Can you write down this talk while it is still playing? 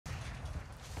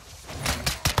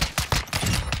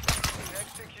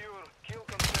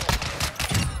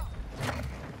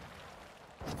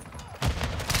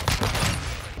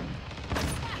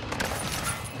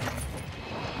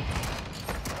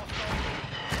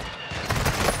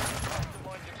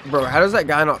Bro, how does that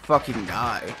guy not fucking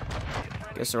die?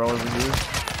 Guess they're all over here.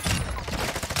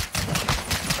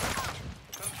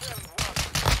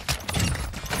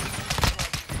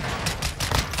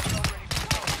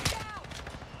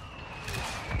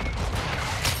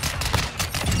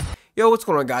 Yo, what's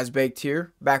going on, guys? Baked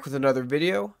here, back with another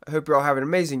video. I hope you're all having an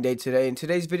amazing day today. In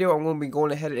today's video, I'm going to be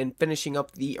going ahead and finishing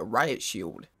up the RIOT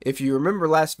SHIELD. If you remember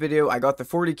last video, I got the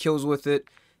 40 kills with it,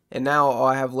 and now all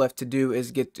I have left to do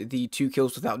is get the 2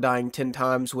 kills without dying 10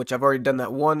 times, which I've already done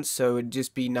that once, so it'd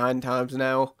just be 9 times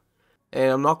now.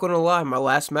 And I'm not going to lie, my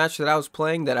last match that I was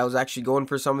playing, that I was actually going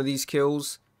for some of these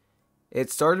kills, it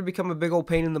started to become a big old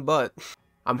pain in the butt.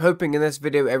 I'm hoping in this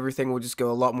video everything will just go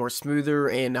a lot more smoother,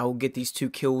 and I will get these 2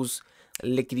 kills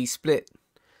lickety split.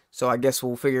 So I guess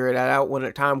we'll figure that out when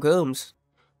the time comes.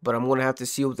 But I'm going to have to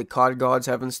see what the COD gods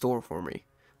have in store for me.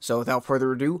 So without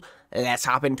further ado, let's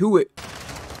hop into it.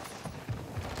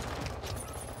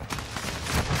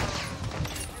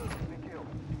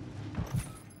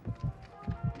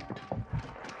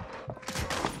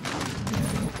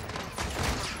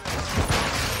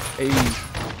 Hey.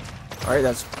 Alright,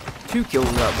 that's 2 kills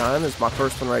without dying. That's my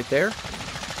first one right there.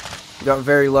 Got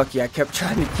very lucky. I kept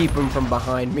trying to keep him from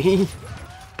behind me.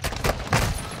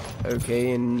 Okay,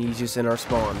 and he's just in our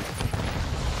spawn.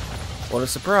 What a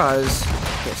surprise.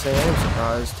 Can't say I am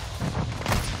surprised.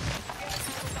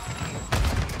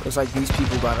 Looks like these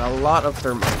people got a lot of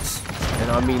thermites.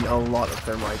 And I mean a lot of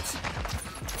thermites.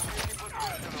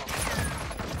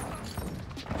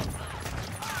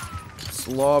 This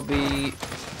lobby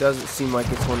doesn't seem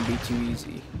like it's going to be too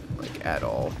easy. Like, at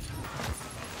all.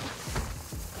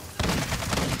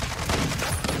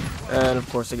 And of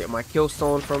course I get my kill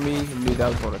stolen from me. I knew that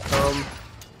was going to come.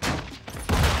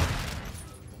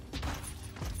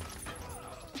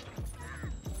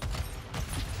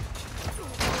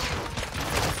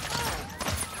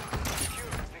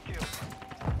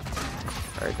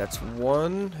 Alright, that's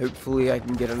one. Hopefully I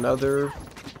can get another.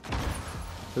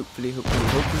 Hopefully.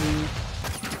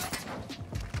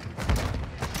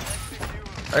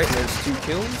 Alright, there's 2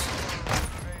 kills.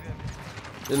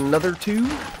 Then another 2.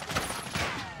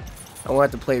 I'm going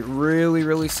to have to play it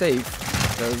really safe,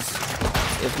 because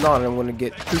if not, I'm going to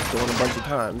get pooped on a bunch of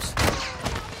times.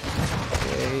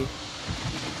 Okay.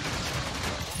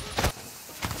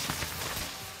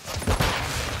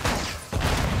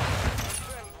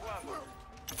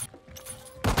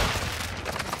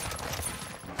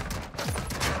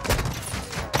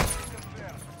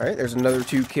 Alright, there's another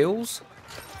 2 kills.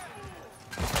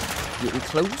 Getting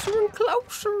closer and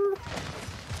closer.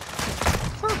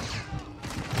 Huh.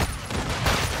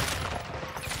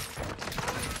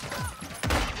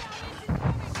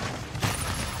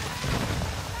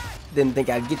 Didn't think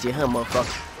I'd get you, huh,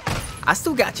 motherfucker? I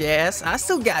still got your ass. I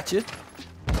still got you.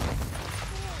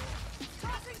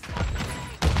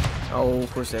 Oh,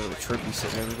 of course they have a trophy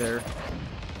sitting over there.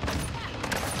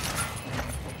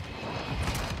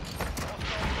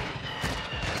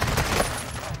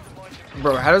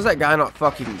 Bro, how does that guy not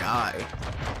fucking die?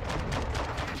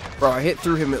 Bro, I hit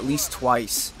through him at least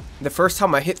twice. The first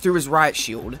time I hit through his RIOT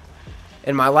SHIELD.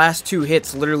 And my last 2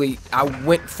 hits, literally, I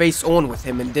went face on with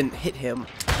him and didn't hit him.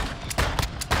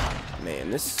 Man,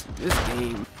 this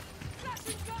game.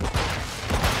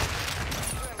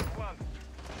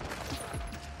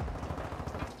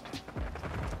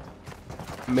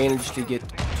 Managed to get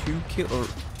 2 kills, or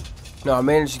no, I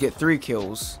managed to get 3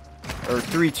 kills, or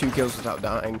 2 kills without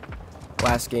dying.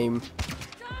 Last game.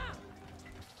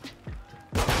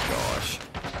 Gosh.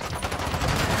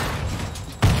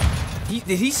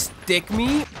 Did he stick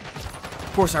me?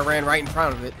 Of course, I ran right in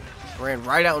front of it. Ran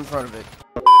right out in front of it.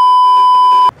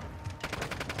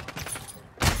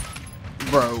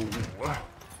 Bro,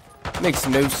 makes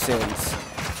no sense.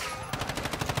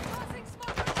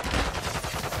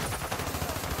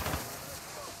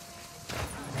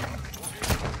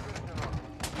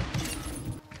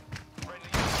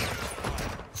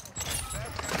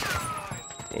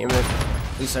 Damn it.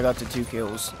 At least I got the 2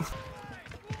 kills.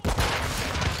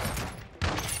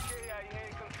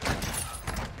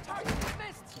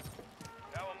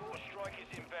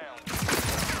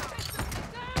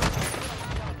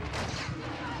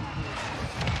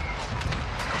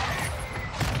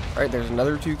 Alright, there's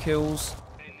another 2 kills.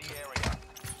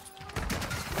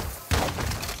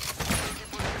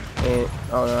 And,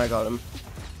 oh no, I got him.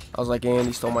 I was like, and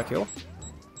he stole my kill.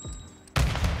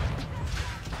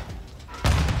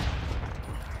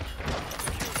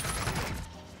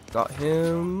 Got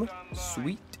him.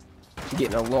 Sweet.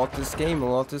 Getting a lot this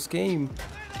game,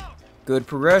 Good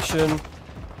progression.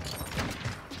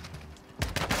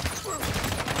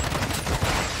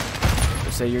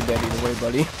 Say you're dead either way,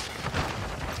 buddy.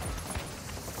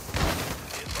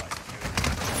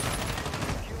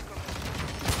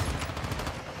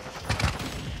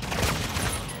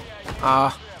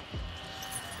 I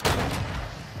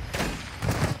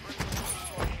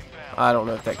don't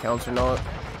know if that counts or not.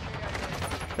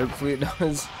 Hopefully it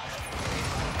does.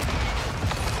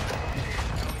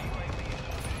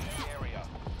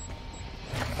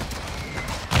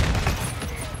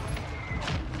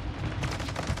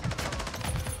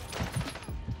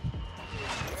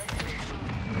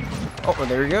 Oh,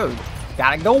 there we go.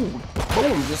 Got a gold.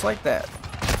 Boom, just like that.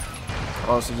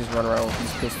 Honestly, just run around with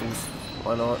these pistols.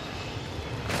 Why not?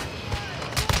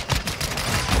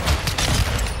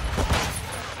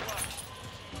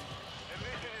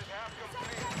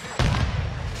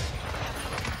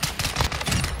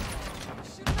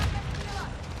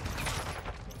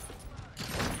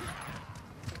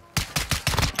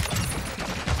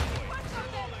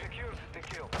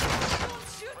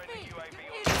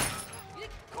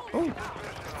 Oh.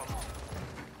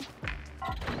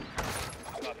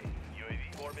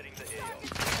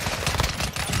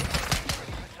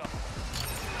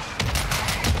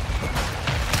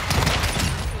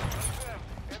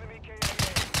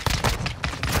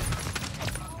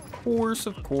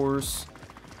 Of course.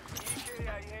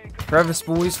 Crevice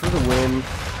boys for the win.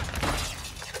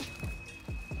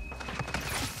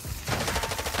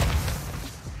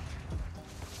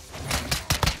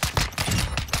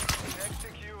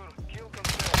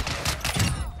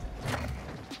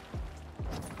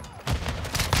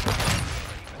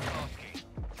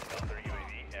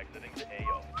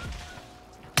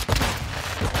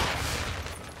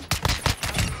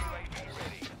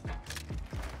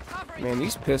 Man,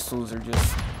 these pistols are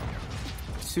just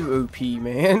too OP,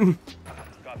 man.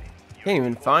 Can't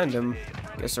even find them.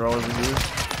 Guess they're all over here.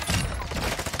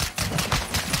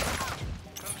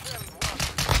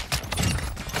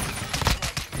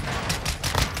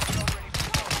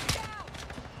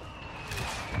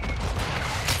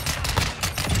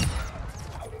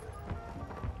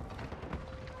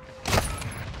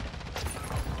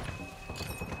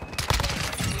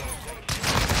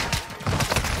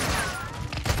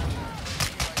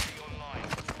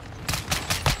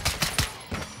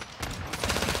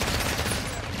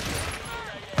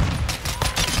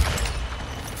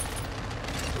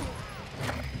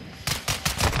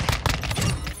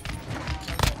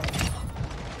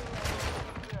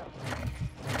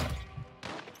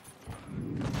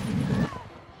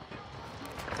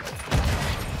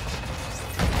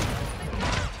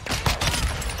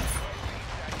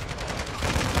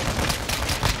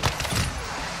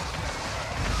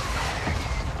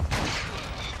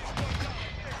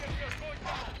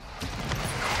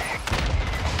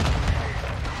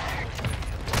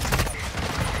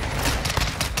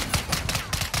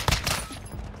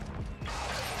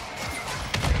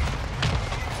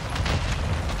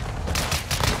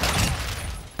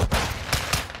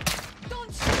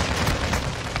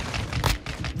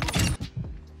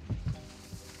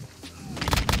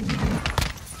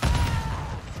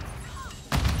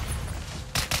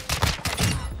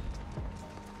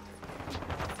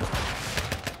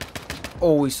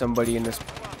 Always somebody in this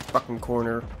fucking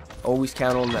corner. Always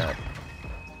count on that.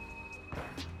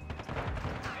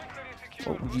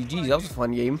 Oh, GG's, that was a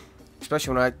fun game.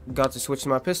 Especially when I got to switch to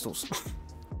my pistols.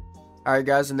 Alright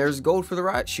guys, and there's gold for the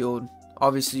riot shield.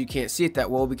 Obviously you can't see it that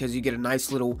well because you get a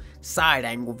nice little side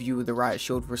angle view of the riot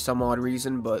shield for some odd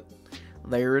reason, but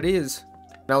there it is.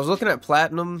 Now I was looking at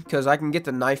platinum because I can get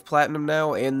the knife platinum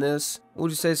now and this. We'll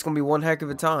just say it's going to be one heck of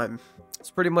a time.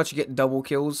 It's pretty much get double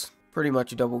kills. Pretty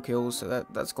much double kills, so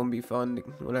that's going to be fun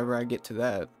whenever I get to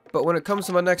that. But when it comes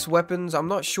to my next weapons, I'm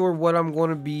not sure what I'm going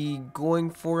to be going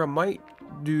for. I might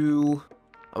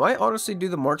honestly do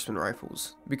the marksman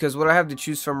rifles, because what I have to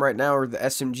choose from right now are the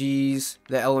SMGs,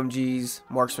 the LMGs,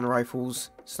 marksman rifles,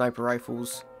 sniper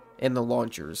rifles, and the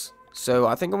launchers. So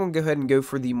I think I'm going to go ahead and go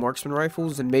for the marksman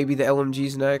rifles and maybe the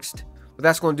LMGs next. But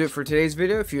that's going to do it for today's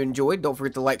video. If you enjoyed, don't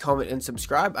forget to like, comment, and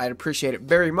subscribe. I'd appreciate it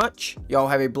very much. Y'all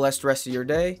have a blessed rest of your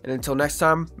day. And until next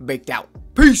time, baked out.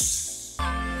 Peace!